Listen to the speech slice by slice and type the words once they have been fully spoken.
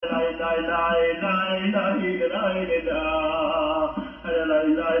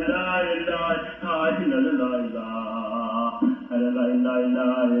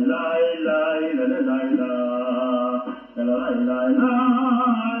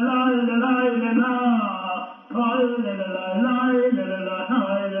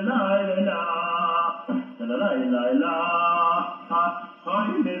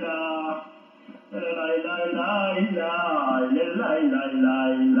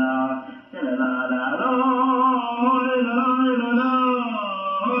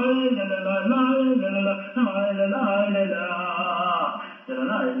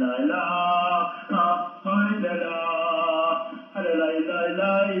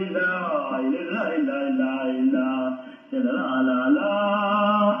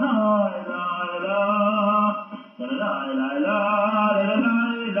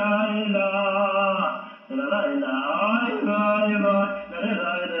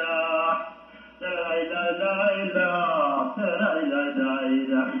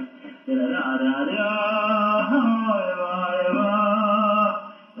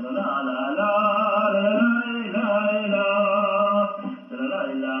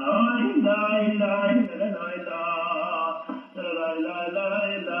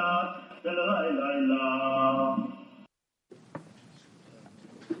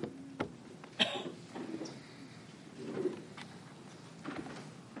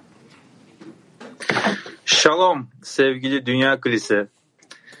Şalom sevgili Dünya Kilise,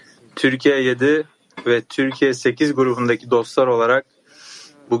 Türkiye 7 ve Türkiye 8 grubundaki dostlar olarak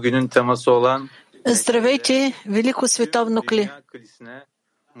bugünün teması olan Здравейте, Велико Световно Кли. Dünya Kilisine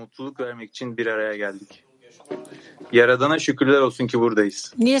mutluluk vermek için bir araya geldik. Yaradana şükürler olsun ki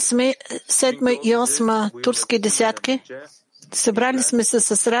buradayız. Ние сме 7 и 8 турски десятки. Събрали сме се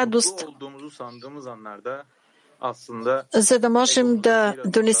с радост, за да можем да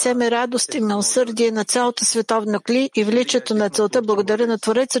донесеме радост и милосърдие на цялото световно кли и величието на целта. Благодаря на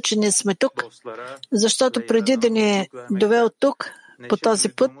Твореца, че ние сме тук, защото преди да ни е довел тук, по този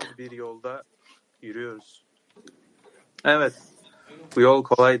път,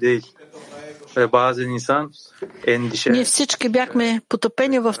 ние всички бяхме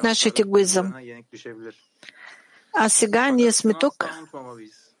потопени в нашия егоизъм. А сега ние сме тук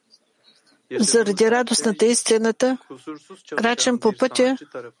заради радостната истината, крачим по пътя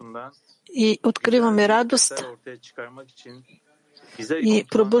и откриваме радост и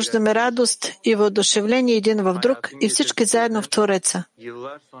пробуждаме радост и въодушевление един в друг и всички заедно в Твореца.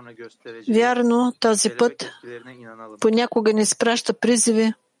 Вярно, този път понякога ни изпраща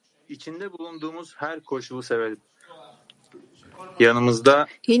призиви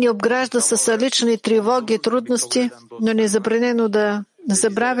и ни обгражда с лични тревоги и трудности, но не е забранено да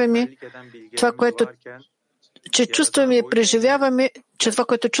забравяме това, което чувстваме и преживяваме, че това,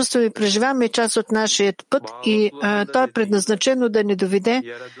 което чувстваме и преживяваме, е част от нашия път и то е предназначено да ни доведе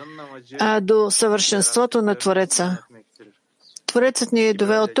до съвършенството на Твореца. Творецът ни е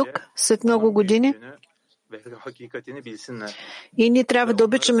довел тук след много години и ние трябва да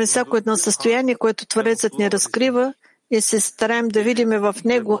обичаме всяко едно състояние, което Творецът ни разкрива, и се стараем да видим в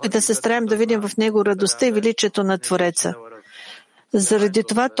него, и да се стараем да видим в него радостта и величието на Твореца. Заради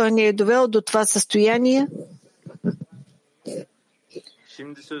това той ни е довел до това състояние.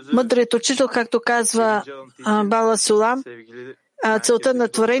 Мъдрият учител, както казва Бала Сулам, целта на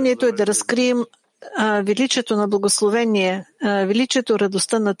творението е да разкрием величието на благословение, величието,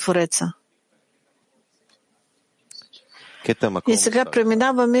 радостта на Твореца. И сега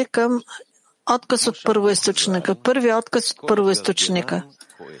преминаваме към отказ от първоизточника. Първият отказ от първоизточника.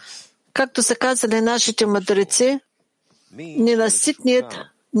 Както са казали нашите мъдреци,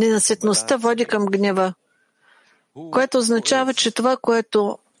 ненаситността води към гнева, което означава, че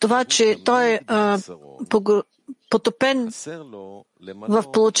че той е потопен в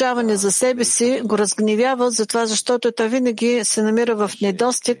получаване за себе си, го разгневява, затова, защото той винаги се намира в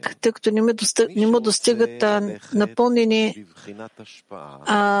недостиг, тъй като не му достигат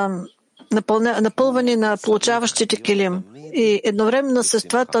напълване на получаващите килим. И едновременно с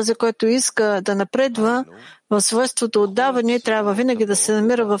това този, който иска да напредва в свойството отдаване, трябва винаги да се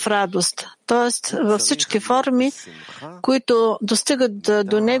намира в радост. Тоест, във всички форми, които достигат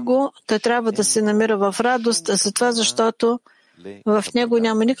до него, той трябва да се намира в радост, затова, защото в него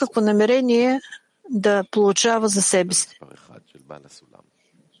няма никакво намерение да получава за себе си.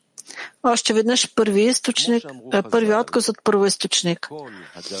 Още веднъж първи отказ от първоизточник.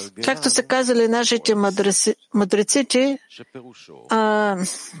 Както са казали нашите мъдреците,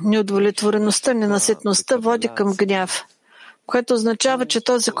 неудовлетвореността, ненаситността води към гняв, което означава, че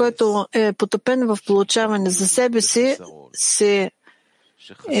този, който е потопен в получаване за себе си, се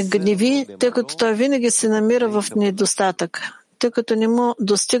гневи, тъй като той винаги се намира в недостатък, тъй като не му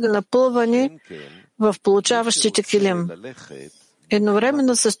достига напълване в получаващите килим.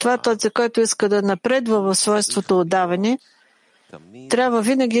 Едновременно с това, този, който иска да напредва в свойството отдаване, трябва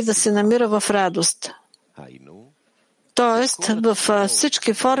винаги да се намира в радост. Тоест, в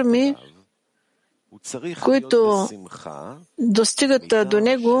всички форми, които достигат до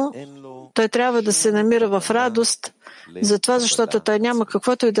него, той трябва да се намира в радост, затова, защото той няма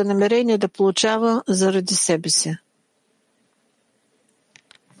каквото и да намерение да получава заради себе си.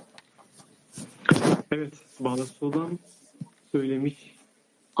 Evet, Bağdasoğlu'dan söylemiş,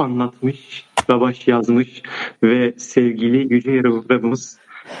 anlatmış, Rabaş yazmış ve sevgili Yüce Rabbimiz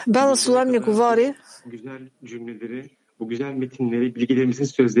Бала Сулам ни говори, güzel cümleleri, bu güzel metinleri, bilgilerimizin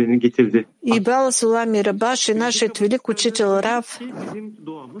sözlerini getirdi. и Бала Сулам и Рабаш и нашият велик учител Рав, Bizim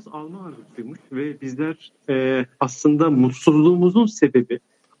doğamız alma arzusuymuş ve bizler aslında mutsuzluğumuzun sebebi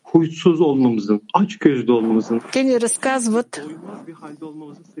huysuz olmamızın, açgözlü olmamızın, те ни разказват, doymaz bir halde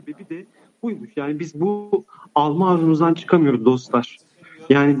olmamızın sebebi de buymuş. Yani biz bu alma arzumuzdan çıkamıyoruz dostlar.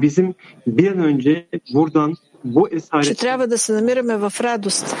 Yani bizim bir an önce buradan bu че esaret трябва да се намираме в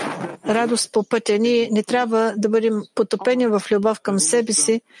радост. Радост по пътя. Ние не трябва да бъдем потопени в любов към себе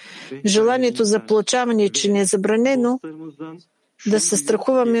си. Желанието за получаване, че не е забранено да се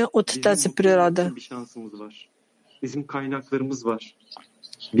страхуваме от тази природа. bir şansımız var. Bizim kaynaklarımız var.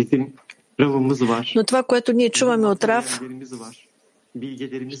 Bizim ravımız var. Но това, което ние чуваме от Рав, Bilgilerimiz var.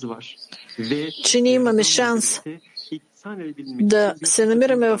 Bilgelerimiz var. Ve че ние имаме шанс да се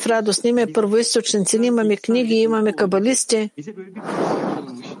намираме в радост. Ние имаме първоизточници, ние имаме книги, имаме кабалисти.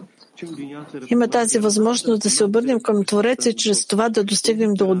 Има тази възможност да се обърнем към Твореца и чрез това да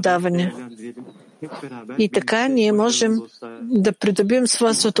достигнем до отдаване. И така ние можем да придобием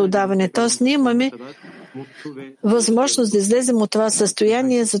свойството отдаване. Тоест ние имаме възможност да излезем от това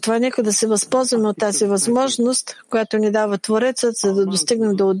състояние, затова нека да се възползваме от тази възможност, която ни дава Творецът, за да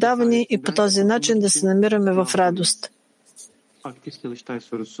достигнем до отдаване и по този начин да се намираме в радост.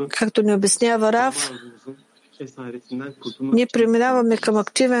 Както ни обяснява Рав, ние преминаваме към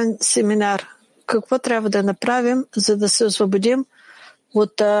активен семинар. Какво трябва да направим, за да се освободим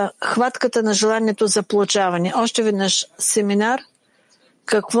от хватката на желанието за получаване? Още веднъж семинар.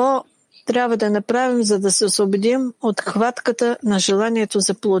 Какво трябва да направим, за да се освободим от хватката на желанието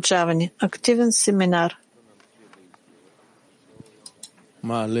за получаване? Активен семинар.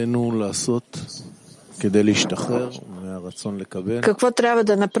 Какво трябва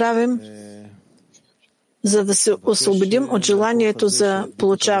да направим, за да се освободим от желанието за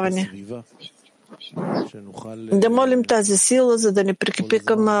получаване? Да молим тази сила, за да не прикипи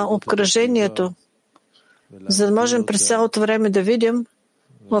към обкръжението, за да можем през цялото време да видим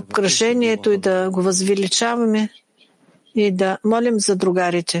обкръжението и да го възвеличаваме и да молим за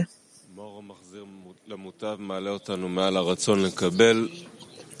другарите.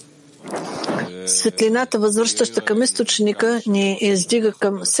 Светлината, възвръщаща към източника, ни издига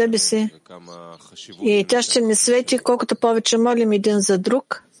към себе си и тя ще ни свети, колкото повече молим един за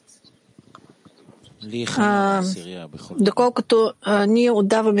друг, доколкото ние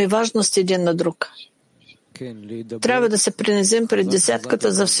отдаваме важност един на друг. Трябва да се принесем пред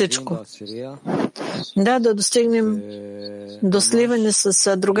десятката за всичко. Да достигнем до сливане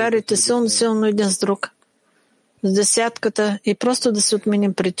с другарите силно един с друг. С десятката и просто да се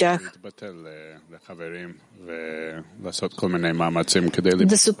отменим при тях.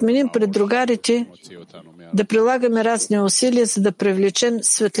 Да се отменим пред другарите, да прилагаме разни усилия, за да привлечем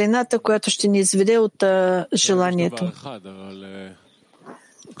светлината, която ще ни изведе от желанието.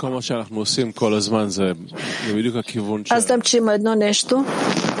 Аз знам, че има едно нещо.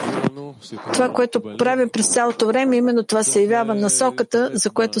 Това, което правим през цялото време, именно това се явява насоката, за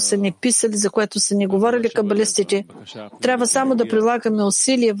което са ни писали, за което са ни говорили кабалистите. Трябва само да прилагаме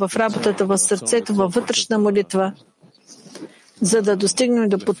усилия в работата, в сърцето, във вътрешна молитва, за да достигнем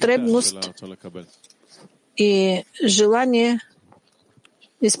до потребност и желание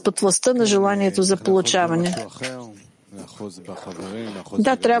изпод властта на желанието за получаване.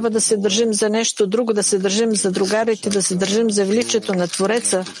 Да, трябва да се държим за нещо друго, да се държим за другарите, да се държим за величието на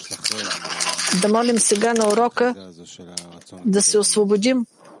Твореца, да молим сега на урока да се освободим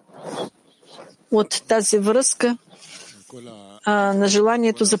от тази връзка на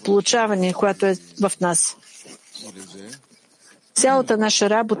желанието за получаване, което е в нас. Цялата наша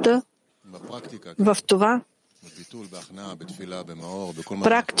работа в това,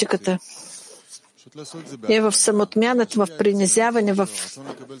 практиката е в самоотмяната, в принизяване, в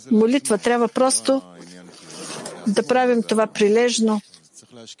молитва. Трябва просто да правим това прилежно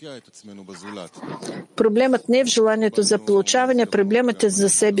Проблемът не е в желанието за получаване, проблемът е за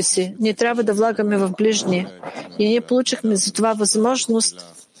себе си. Ние трябва да влагаме в ближния. И ние получихме за това възможност.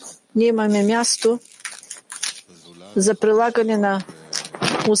 Ние имаме място за прилагане на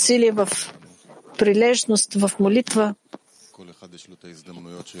усилия в прилежност, в молитва,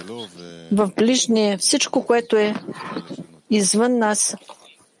 в ближния, всичко, което е извън нас.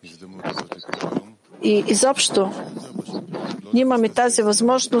 И изобщо ние имаме тази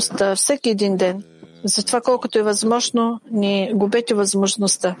възможност всеки един ден. Затова колкото е възможно, не губете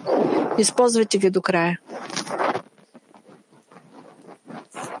възможността. Използвайте ги до края.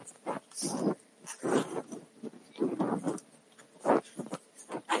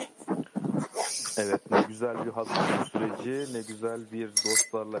 Evet, ne güzel bir hazırlık süreci, ne güzel bir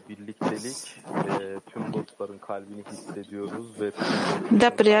dostlarla birliktelik. Tüm dostların kalbini hissediyoruz ve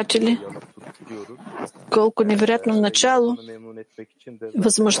Да, приятели, колко невероятно начало,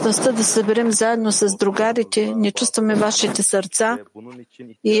 възможността да съберем заедно с другарите, не чувстваме вашите сърца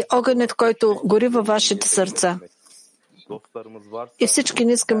и огънят, който гори във вашите сърца. И всички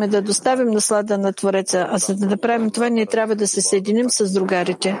не искаме да доставим наслада на Твореца, а за да направим това, ние трябва да се съединим с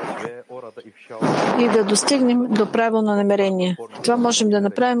другарите и да достигнем до правилно намерение. Това можем да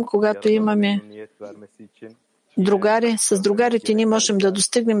направим, когато имаме другари. С другарите ние можем да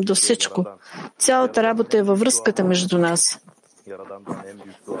достигнем до всичко. Цялата работа е във връзката между нас.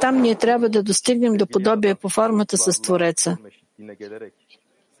 Там ние трябва да достигнем до подобие по формата с Твореца.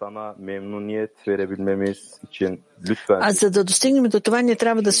 А за да достигнем до това, ние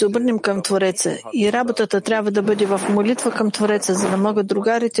трябва да се обърнем към Твореца. И работата трябва да бъде в молитва към Твореца, за да могат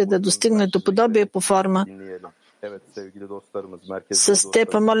другарите да достигнат до подобие по форма. С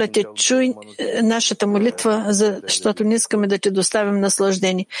теб, моля те, чуй нашата молитва, защото не искаме да ти доставим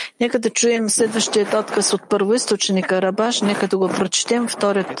наслаждение. Нека да чуем следващият отказ от първоизточника Рабаш. Нека да го прочетем,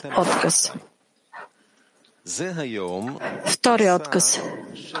 вторият отказ. Втория отказ.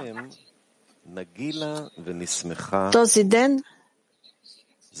 Този ден,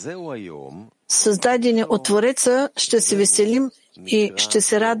 създадени от Твореца, ще се веселим и ще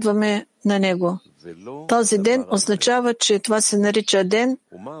се радваме на него. Този ден означава, че това се нарича ден,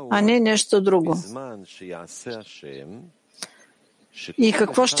 а не нещо друго. И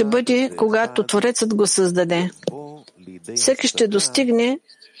какво ще бъде, когато Творецът го създаде? Всеки ще достигне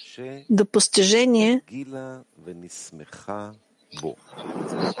до постижение,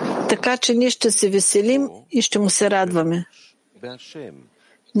 така че ние ще се веселим и ще му се радваме.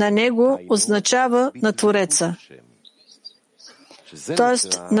 На него означава на Твореца, т.е.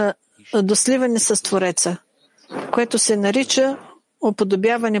 на досливане с Твореца, което се нарича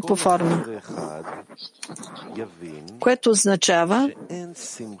уподобяване по форма, което означава,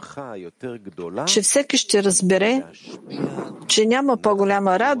 че всеки ще разбере, че няма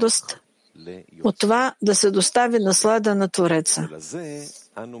по-голяма радост от това да се достави наслада на Твореца.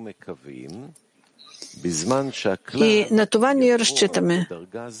 И на това ние разчитаме.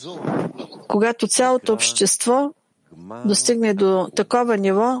 Когато цялото общество достигне до такова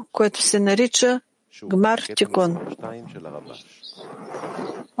ниво, което се нарича Гмар Тикун.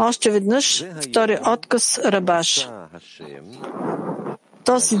 Още веднъж втори отказ Рабаш.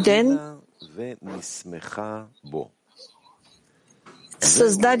 Този ден,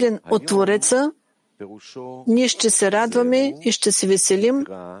 създаден от Твореца, ние ще се радваме и ще се веселим.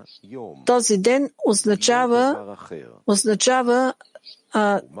 Този ден означава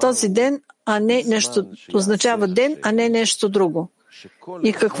този ден, а не нещо, означава ден, а не нещо друго.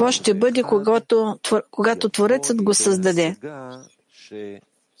 И какво ще бъде, когато Творецът го създаде?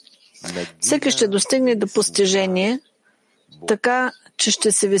 Всеки ще достигне до постижение, така че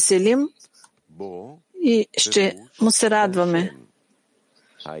ще се веселим и ще му се радваме.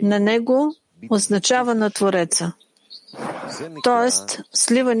 На него означава на Твореца, т.е.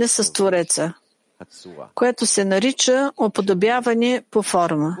 сливане с Твореца, което се нарича уподобяване по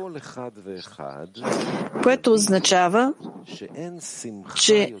форма, което означава,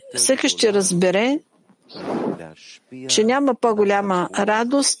 че всеки ще разбере, че няма по-голяма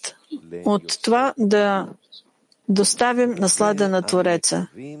радост от това да доставим наслада на Твореца.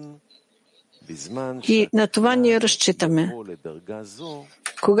 И на това ние разчитаме.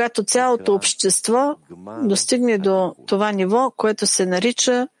 Когато цялото общество достигне до това ниво, което се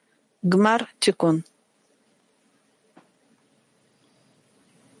нарича Гмар Тикун.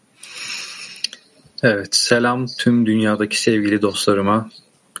 Evet, selam tüm dünyadaki sevgili dostlarıma.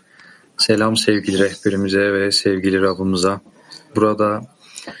 Selam sevgili rehberimize ve sevgili Rabbimize. Burada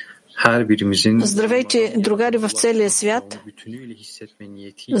Здравейте, другари в целия свят!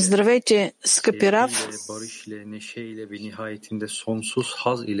 Здравейте, скъпи Рав!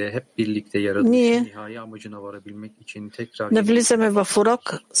 Ние навлизаме в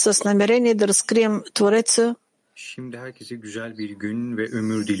урок с намерение да разкрием Твореца,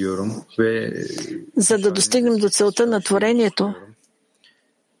 за да достигнем до целта на творението.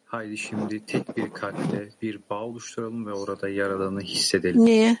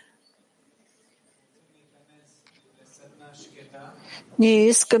 Ние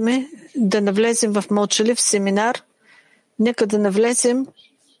искаме да навлезем в мълчалив семинар. Нека да навлезем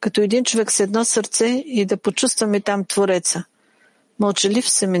като един човек с едно сърце и да почувстваме там Твореца. Мълчалив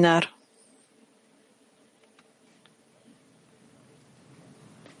семинар.